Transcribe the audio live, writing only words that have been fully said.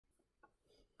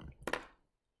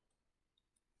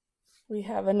We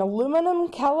have an aluminum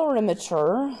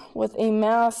calorimeter with a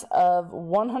mass of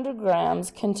 100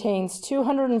 grams contains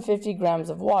 250 grams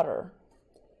of water.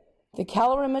 The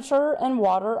calorimeter and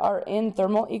water are in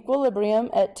thermal equilibrium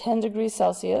at 10 degrees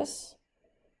Celsius.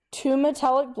 Two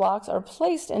metallic blocks are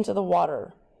placed into the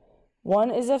water.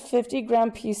 One is a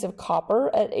 50-gram piece of copper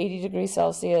at 80 degrees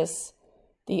Celsius.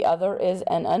 The other is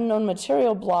an unknown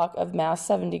material block of mass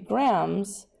 70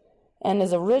 grams and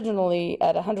is originally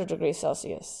at 100 degrees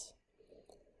Celsius.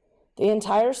 The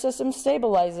entire system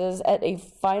stabilizes at a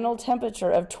final temperature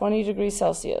of 20 degrees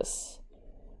Celsius.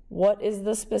 What is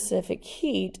the specific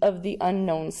heat of the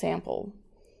unknown sample?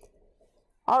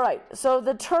 All right, so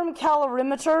the term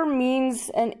calorimeter means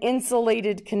an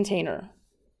insulated container.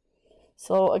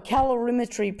 So a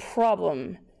calorimetry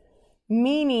problem,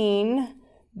 meaning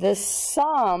the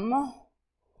sum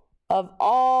of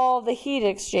all the heat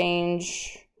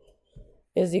exchange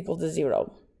is equal to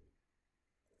 0.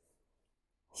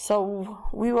 So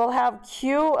we will have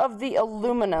Q of the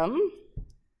aluminum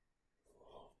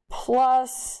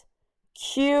plus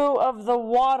Q of the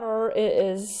water it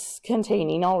is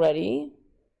containing already,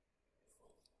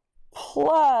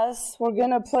 plus we're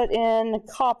going to put in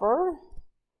copper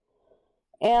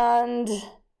and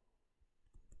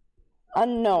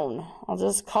unknown. I'll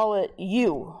just call it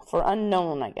U for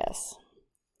unknown, I guess.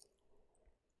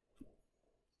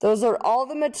 Those are all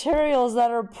the materials that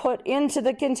are put into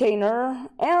the container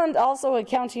and also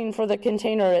accounting for the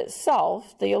container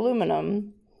itself, the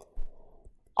aluminum.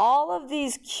 All of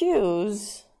these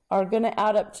Q's are going to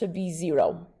add up to be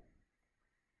 0.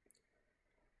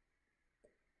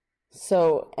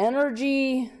 So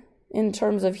energy in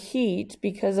terms of heat,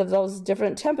 because of those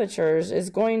different temperatures, is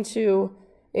going to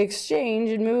exchange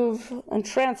and move and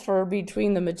transfer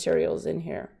between the materials in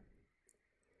here.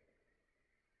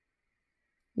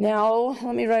 Now,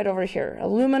 let me write over here.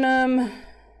 Aluminum,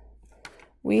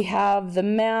 we have the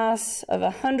mass of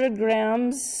 100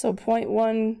 grams, so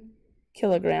 0.1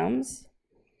 kilograms.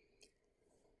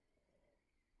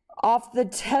 Off the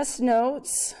test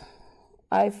notes,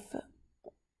 I've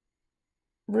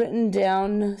written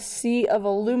down C of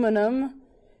aluminum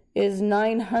is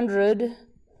 900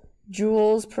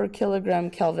 joules per kilogram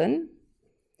Kelvin.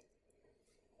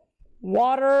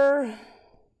 Water,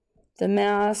 the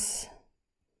mass,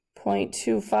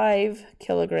 0.25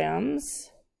 kilograms.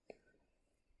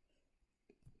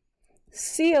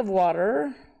 C of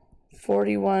water,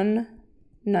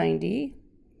 4190.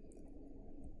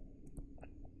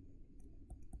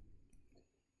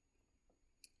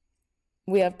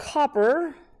 We have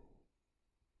copper.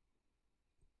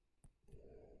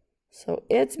 So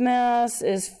its mass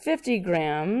is 50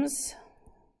 grams.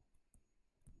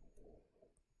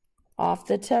 Off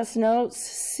the test notes,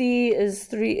 C is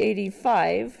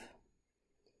 385.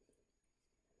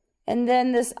 And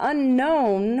then this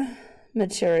unknown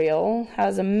material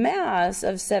has a mass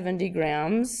of 70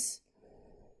 grams.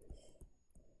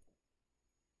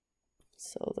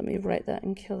 So let me write that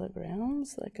in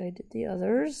kilograms like I did the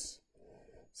others.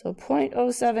 So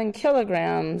 0.07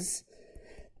 kilograms.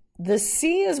 The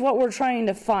C is what we're trying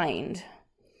to find.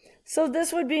 So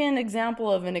this would be an example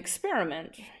of an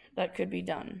experiment that could be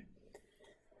done.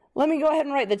 Let me go ahead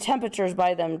and write the temperatures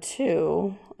by them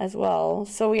too, as well.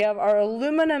 So we have our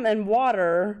aluminum and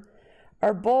water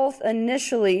are both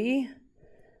initially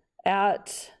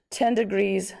at 10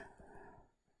 degrees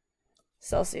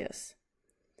Celsius.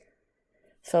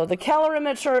 So the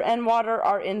calorimeter and water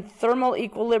are in thermal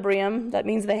equilibrium. That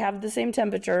means they have the same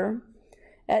temperature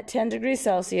at 10 degrees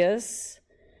Celsius.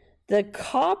 The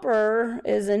copper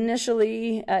is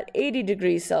initially at 80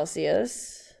 degrees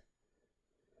Celsius.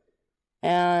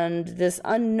 And this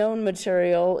unknown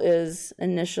material is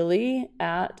initially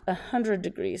at 100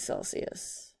 degrees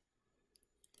Celsius.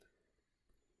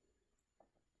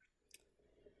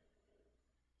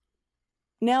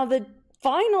 Now the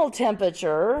final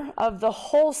temperature of the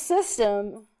whole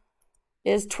system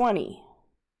is 20.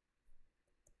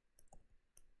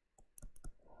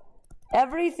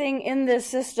 Everything in this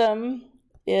system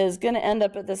is going to end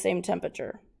up at the same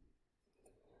temperature.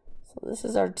 So this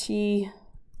is our T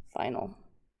final.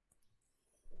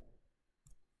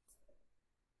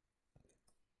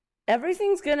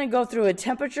 Everything's going to go through a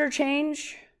temperature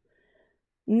change.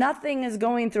 Nothing is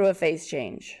going through a phase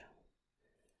change.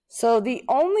 So the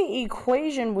only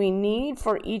equation we need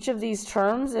for each of these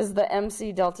terms is the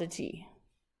MC delta T.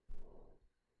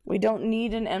 We don't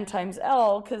need an M times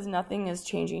L because nothing is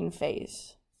changing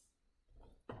phase.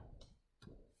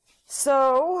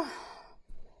 So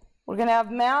we're going to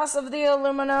have mass of the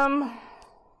aluminum,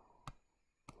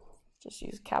 just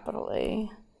use capital A,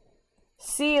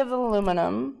 C of the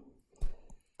aluminum,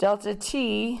 delta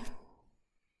T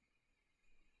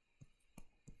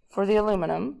for the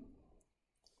aluminum,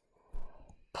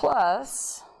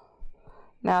 plus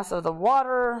mass of the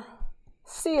water,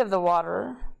 C of the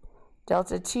water,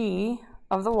 delta T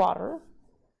of the water,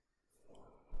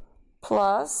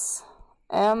 plus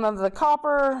M of the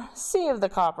copper, C of the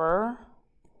copper,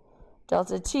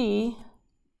 delta T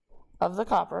of the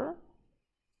copper,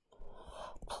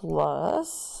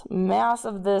 plus mass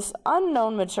of this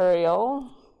unknown material,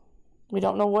 we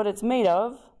don't know what it's made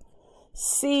of,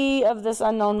 C of this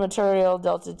unknown material,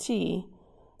 delta T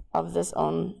of this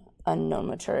unknown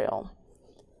material.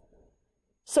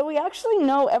 So we actually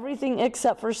know everything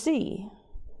except for C.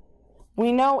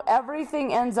 We know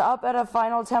everything ends up at a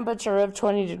final temperature of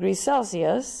 20 degrees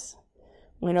Celsius.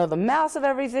 We know the mass of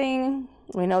everything.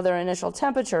 We know their initial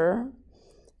temperature.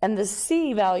 And the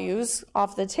C values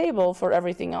off the table for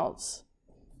everything else.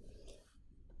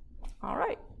 All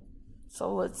right,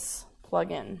 so let's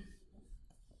plug in.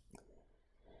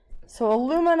 So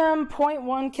aluminum,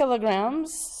 0.1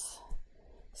 kilograms.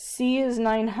 C is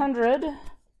 900.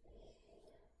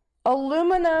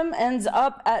 Aluminum ends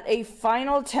up at a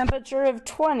final temperature of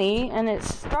 20, and it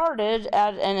started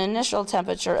at an initial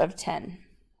temperature of 10.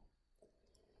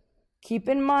 Keep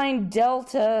in mind,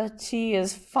 delta T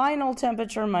is final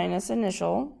temperature minus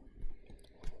initial.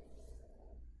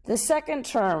 The second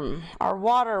term, our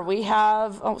water, we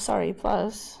have,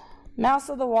 plus. Mass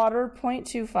of the water,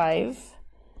 0.25.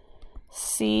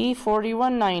 C,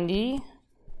 4190.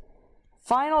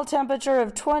 Final temperature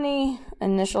of 20,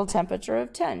 initial temperature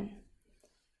of 10.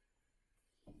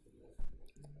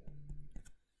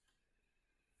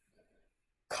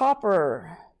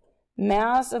 Copper,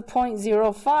 mass of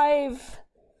 0.05,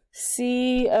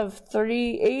 C of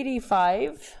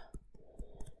 3085,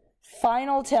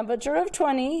 final temperature of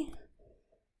 20,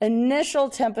 initial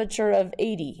temperature of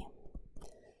 80.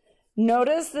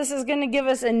 Notice this is going to give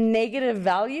us a negative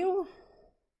value,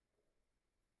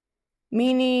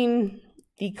 meaning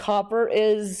the copper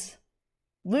is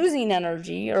losing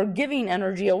energy or giving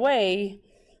energy away,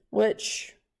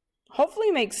 which hopefully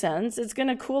makes sense. It's going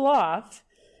to cool off,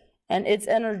 and its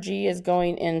energy is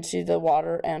going into the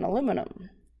water and aluminum.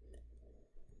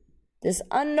 This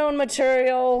unknown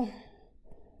material,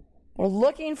 we're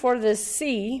looking for this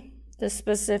C, the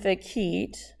specific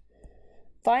heat.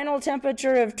 Final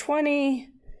temperature of 20.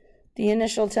 The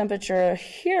initial temperature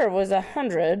here was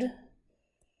 100.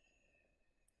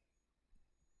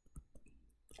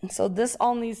 So this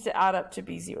all needs to add up to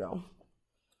be 0.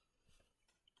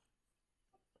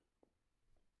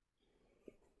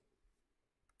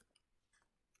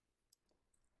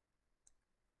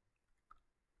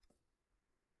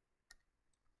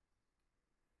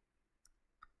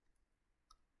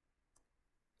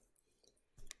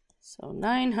 So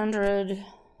 900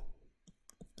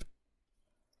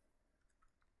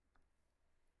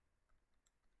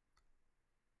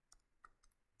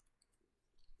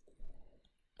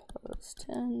 plus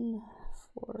 10,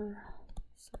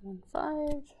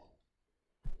 475.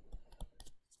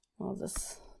 Well,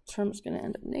 this term is going to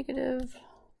end up negative.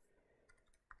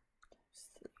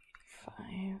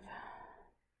 385.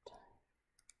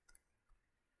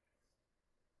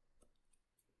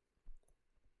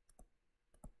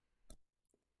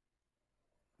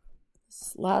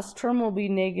 This last term will be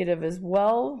negative as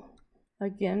well,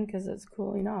 again, because it's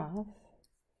cooling off.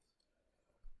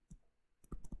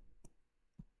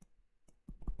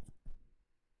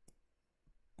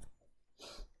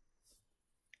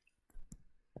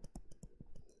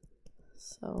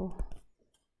 So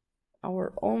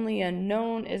our only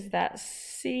unknown is that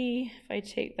C. If I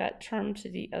take that term to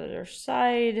the other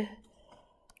side,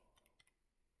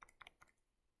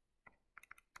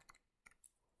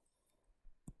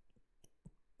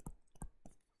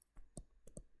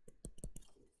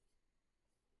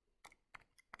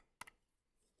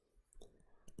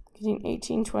 getting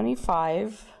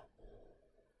 1825.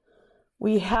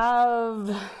 We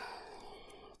have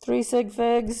 3 sig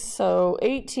figs, so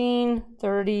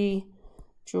 1830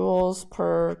 joules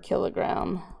per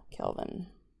kilogram Kelvin.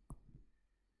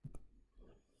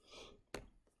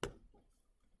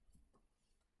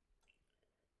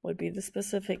 Would be the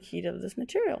specific heat of this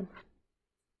material.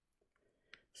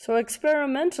 So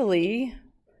experimentally,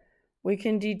 we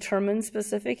can determine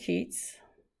specific heats.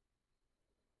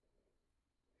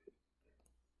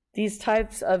 These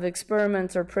types of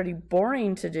experiments are pretty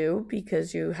boring to do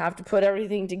because you have to put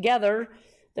everything together.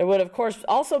 There would, of course,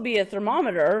 also be a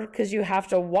thermometer because you have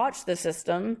to watch the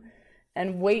system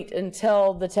and wait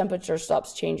until the temperature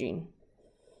stops changing.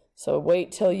 So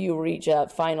wait till you reach a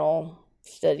final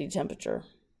steady temperature.